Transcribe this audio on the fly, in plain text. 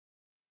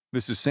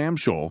This is Sam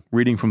Scholl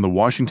reading from the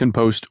Washington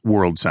Post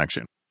World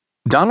section.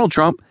 Donald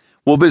Trump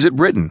will visit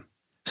Britain,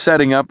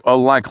 setting up a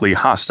likely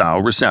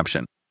hostile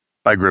reception,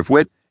 by Griff,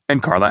 Witte,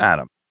 and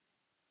Karla.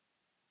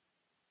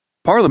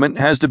 Parliament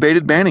has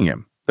debated banning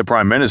him. The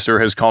Prime Minister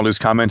has called his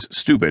comments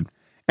stupid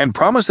and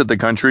promised that the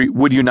country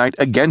would unite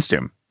against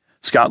him.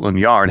 Scotland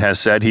Yard has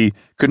said he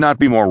could not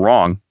be more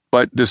wrong,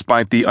 but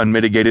despite the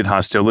unmitigated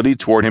hostility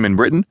toward him in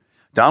Britain,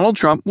 Donald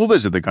Trump will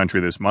visit the country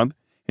this month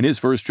in his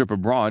first trip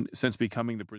abroad since becoming the president.